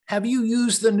Have you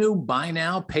used the new buy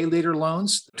now, pay later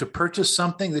loans to purchase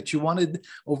something that you wanted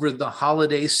over the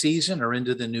holiday season or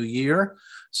into the new year?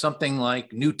 Something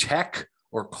like new tech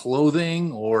or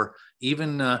clothing or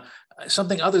even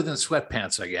something other than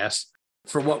sweatpants, I guess,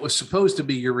 for what was supposed to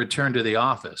be your return to the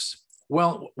office.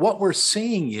 Well, what we're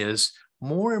seeing is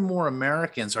more and more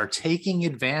Americans are taking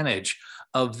advantage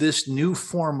of this new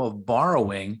form of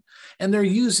borrowing, and they're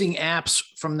using apps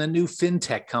from the new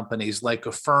fintech companies like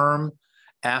Affirm,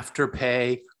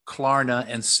 Afterpay, Klarna,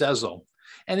 and Sezzle.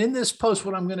 And in this post,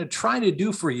 what I'm going to try to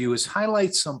do for you is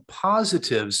highlight some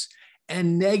positives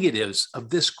and negatives of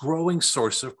this growing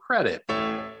source of credit.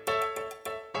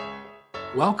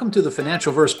 Welcome to the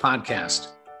Financial Verse Podcast.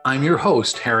 I'm your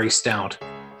host, Harry Stout.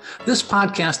 This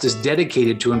podcast is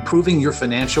dedicated to improving your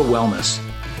financial wellness.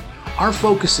 Our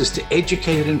focus is to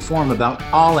educate and inform about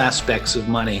all aspects of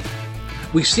money.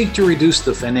 We seek to reduce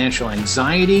the financial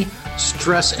anxiety,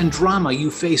 stress, and drama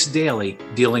you face daily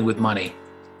dealing with money.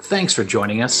 Thanks for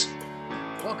joining us.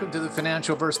 Welcome to the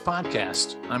Financial Verse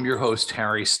Podcast. I'm your host,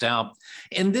 Harry Stout.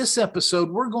 In this episode,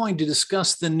 we're going to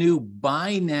discuss the new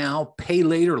buy now, pay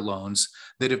later loans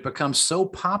that have become so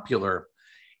popular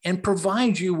and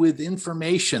provide you with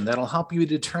information that'll help you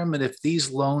determine if these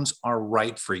loans are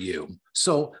right for you.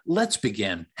 So let's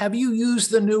begin. Have you used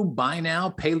the new buy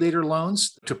now, pay later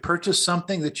loans to purchase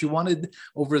something that you wanted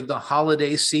over the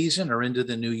holiday season or into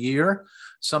the new year?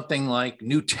 Something like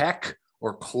new tech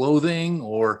or clothing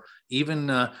or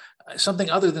even something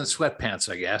other than sweatpants,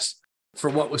 I guess, for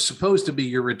what was supposed to be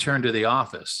your return to the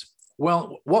office.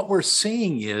 Well, what we're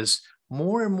seeing is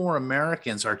more and more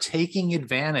Americans are taking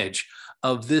advantage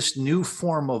of this new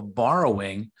form of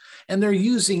borrowing, and they're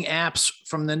using apps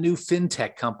from the new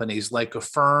fintech companies like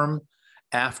Affirm,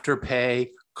 Afterpay,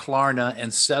 Klarna,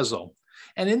 and Sezzle.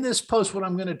 And in this post, what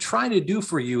I'm going to try to do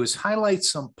for you is highlight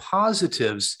some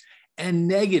positives and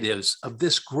negatives of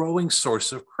this growing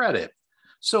source of credit.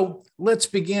 So let's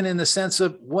begin in the sense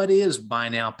of what is buy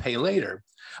now, pay later.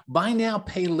 Buy now,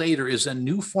 pay later is a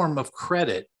new form of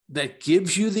credit that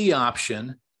gives you the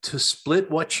option to split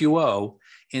what you owe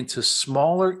into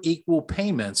smaller equal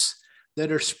payments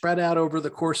that are spread out over the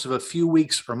course of a few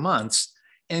weeks or months.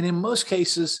 And in most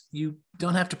cases, you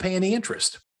don't have to pay any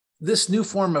interest. This new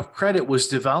form of credit was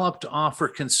developed to offer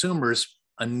consumers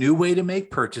a new way to make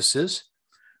purchases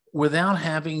without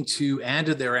having to add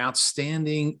to their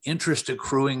outstanding interest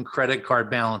accruing credit card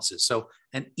balances. So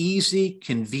an easy,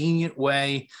 convenient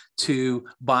way to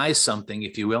buy something,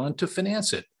 if you will, and to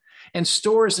finance it. And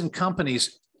stores and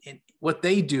companies, what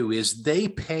they do is they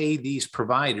pay these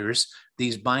providers,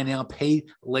 these buy now, pay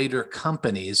later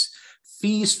companies,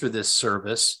 fees for this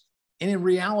service. And in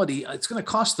reality, it's going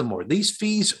to cost them more. These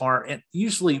fees are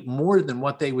usually more than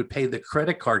what they would pay the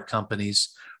credit card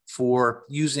companies for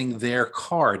using their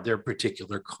card, their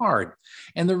particular card.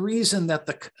 And the reason that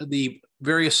the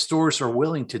various stores are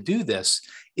willing to do this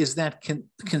is that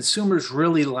consumers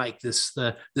really like this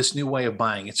new way of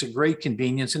buying. It's a great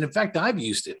convenience. And in fact, I've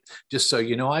used it. Just so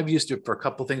you know, I've used it for a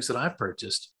couple of things that I've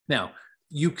purchased. Now,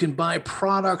 you can buy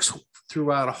products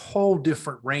throughout a whole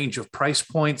different range of price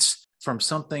points, from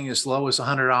something as low as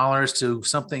 $100 to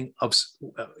something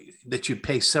that you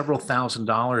pay several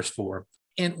 $1,000s for.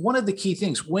 And one of the key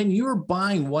things, when you're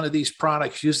buying one of these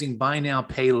products using buy now,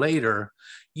 pay later,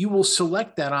 you will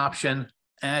select that option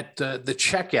at the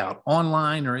checkout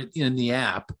online or in the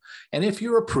app. And if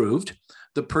you're approved,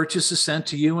 the purchase is sent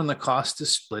to you and the cost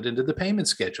is split into the payment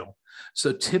schedule.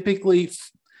 So typically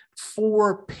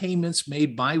 4 payments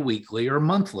made biweekly or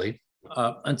monthly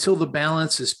until the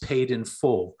balance is paid in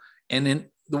full. And in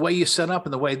the way you set up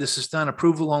and the way this is done,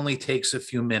 approval only takes a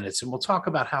few minutes. And we'll talk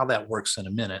about how that works in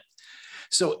a minute.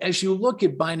 So as you look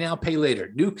at buy now, pay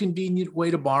later, new convenient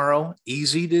way to borrow,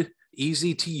 easy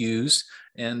to use.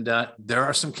 And there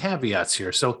are some caveats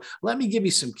here. So let me give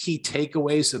you some key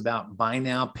takeaways about buy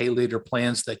now, pay later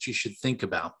plans that you should think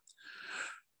about.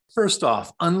 First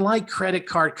off, unlike credit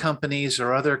card companies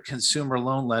or other consumer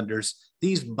loan lenders,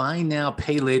 these buy now,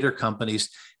 pay later companies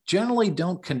generally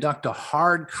don't conduct a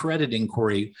hard credit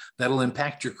inquiry that'll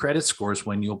impact your credit scores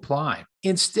when you apply.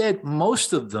 Instead,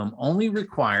 most of them only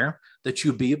require that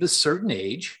you be of a certain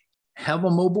age, have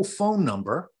a mobile phone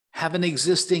number, have an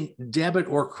existing debit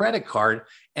or credit card,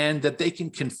 and that they can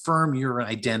confirm your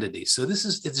identity. So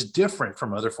it's different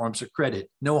from other forms of credit.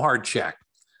 No hard check.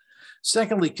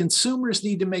 Secondly, consumers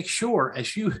need to make sure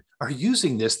as you are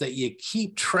using this that you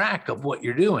keep track of what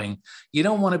you're doing. You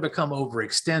don't want to become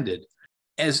overextended.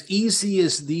 As easy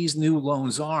as these new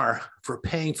loans are for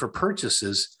paying for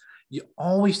purchases, you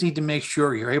always need to make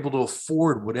sure you're able to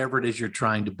afford whatever it is you're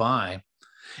trying to buy.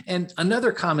 And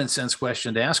another common sense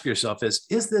question to ask yourself is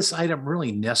this item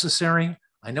really necessary?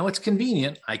 I know it's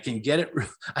convenient. I can get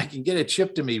it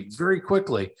shipped to me very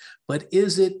quickly, but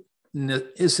is it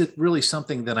really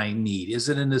something that I need? Is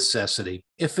it a necessity?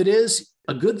 If it is,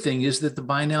 a good thing is that the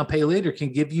buy now, pay later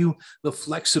can give you the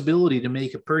flexibility to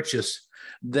make a purchase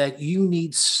that you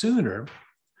need sooner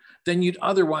than you'd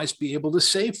otherwise be able to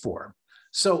save for.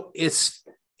 So if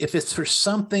it's for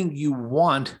something you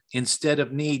want instead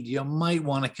of need, you might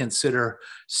want to consider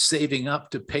saving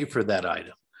up to pay for that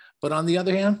item. But on the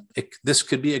other hand, this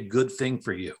could be a good thing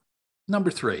for you.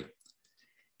 Number 3,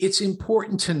 it's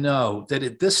important to know that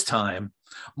at this time,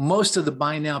 most of the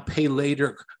buy now, pay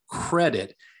later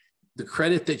credit, the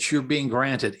credit that you're being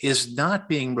granted, is not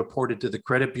being reported to the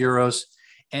credit bureaus,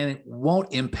 and it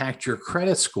won't impact your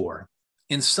credit score.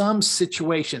 In some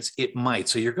situations, it might.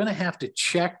 So you're going to have to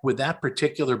check with that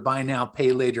particular buy now,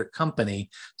 pay later company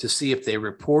to see if they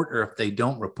report or if they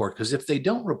don't report. Because if they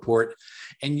don't report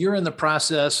and you're in the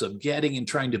process of getting and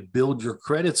trying to build your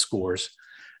credit scores,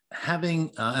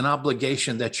 having an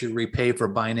obligation that you repay for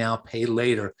buy now, pay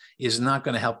later is not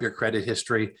going to help your credit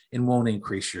history and won't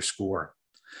increase your score.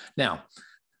 Now,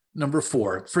 number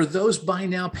 4, for those buy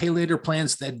now, pay later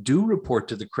plans that do report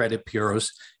to the credit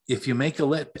bureaus, if you make a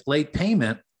late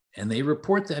payment and they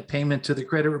report that payment to the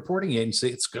credit reporting agency,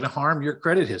 it's going to harm your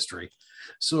credit history.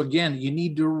 So again, you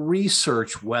need to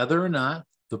research whether or not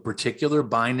the particular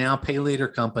buy now, pay later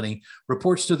company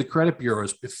reports to the credit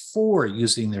bureaus before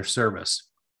using their service.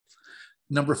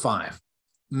 Number 5,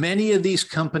 many of these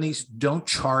companies don't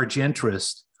charge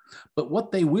interest, but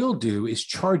what they will do is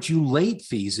charge you late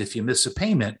fees if you miss a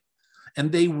payment,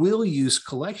 and they will use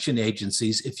collection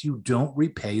agencies if you don't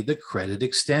repay the credit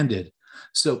extended.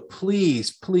 So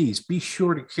please be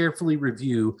sure to carefully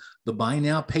review the buy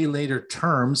now, pay later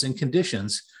terms and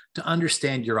conditions to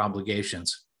understand your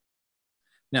obligations.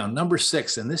 Now, number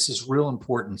 6, and this is real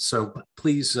important, so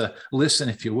please listen,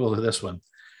 if you will, to this one.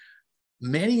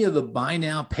 Many of the buy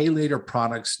now, pay later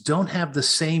products don't have the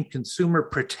same consumer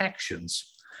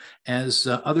protections as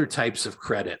other types of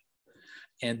credit,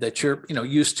 and that you're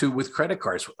used to with credit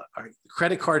cards.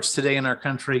 Credit cards today in our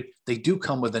country, they do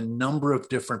come with a number of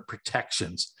different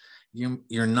protections.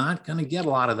 You're not going to get a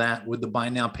lot of that with the buy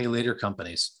now, pay later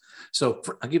companies. So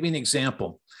I'll give you an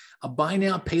example. A buy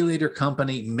now, pay later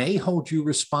company may hold you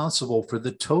responsible for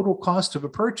the total cost of a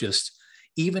purchase,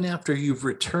 even after you've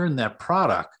returned that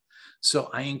product. So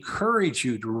I encourage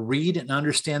you to read and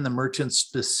understand the merchant's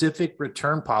specific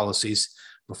return policies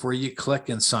before you click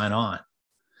and sign on.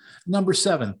 Number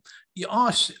 7, you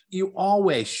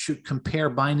always should compare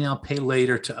buy now, pay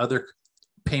later to other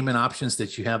payment options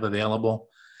that you have available.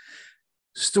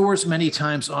 Stores many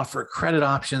times offer credit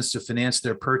options to finance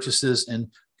their purchases, and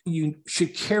you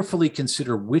should carefully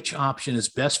consider which option is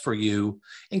best for you,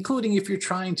 including if you're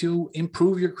trying to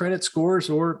improve your credit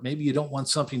scores or maybe you don't want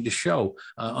something to show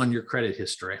on your credit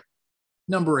history.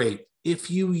 Number 8, if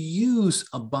you use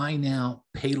a buy now,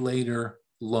 pay later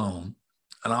loan,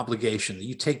 an obligation, that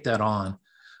you take that on,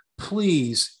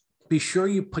 please be sure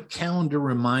you put calendar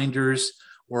reminders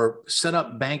or set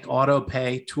up bank auto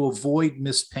pay to avoid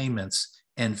missed payments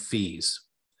and fees.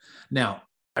 Now,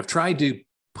 I've tried to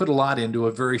put a lot into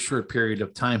a very short period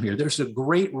of time here. There's a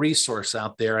great resource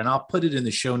out there, and I'll put it in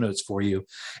the show notes for you.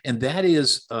 And that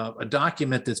is a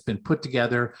document that's been put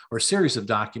together, or a series of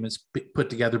documents put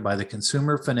together by the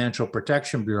Consumer Financial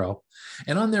Protection Bureau.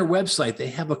 And on their website, they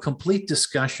have a complete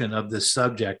discussion of this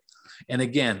subject. And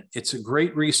again, it's a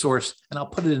great resource, and I'll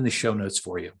put it in the show notes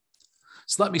for you.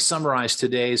 So let me summarize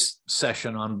today's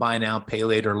session on buy now, pay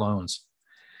later loans.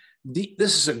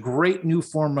 This is a great new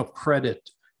form of credit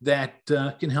that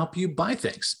can help you buy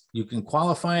things. You can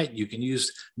qualify it. You can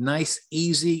use nice,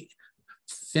 easy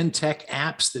fintech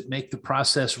apps that make the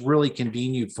process really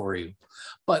convenient for you.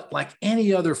 But like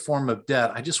any other form of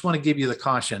debt, I just want to give you the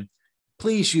caution.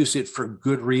 Please use it for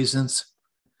good reasons.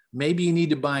 Maybe you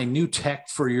need to buy new tech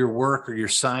for your work or your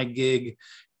side gig,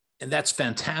 and that's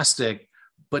fantastic.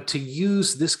 But to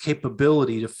use this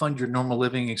capability to fund your normal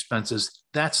living expenses,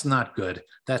 that's not good.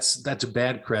 That's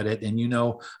bad credit. And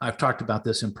I've talked about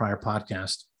this in prior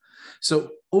podcasts.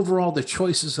 So overall, the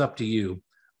choice is up to you.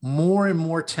 More and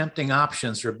more tempting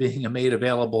options are being made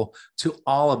available to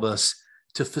all of us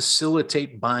to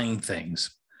facilitate buying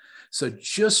things. So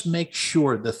just make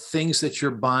sure the things that you're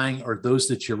buying are those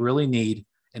that you really need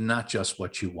and not just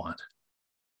what you want.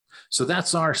 So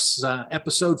that's our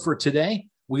episode for today.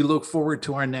 We look forward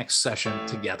to our next session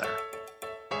together.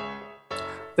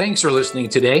 Thanks for listening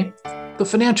today. The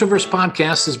Financialverse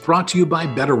podcast is brought to you by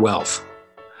Better Wealth.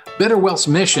 Better Wealth's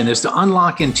mission is to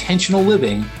unlock intentional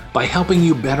living by helping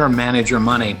you better manage your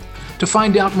money. To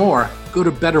find out more, go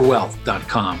to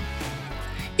betterwealth.com.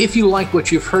 If you like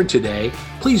what you've heard today,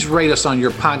 please rate us on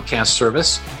your podcast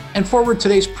service and forward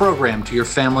today's program to your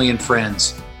family and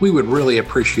friends. We would really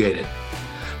appreciate it.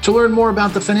 To learn more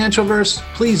about the Financial Verse,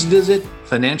 please visit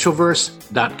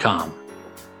financialverse.com.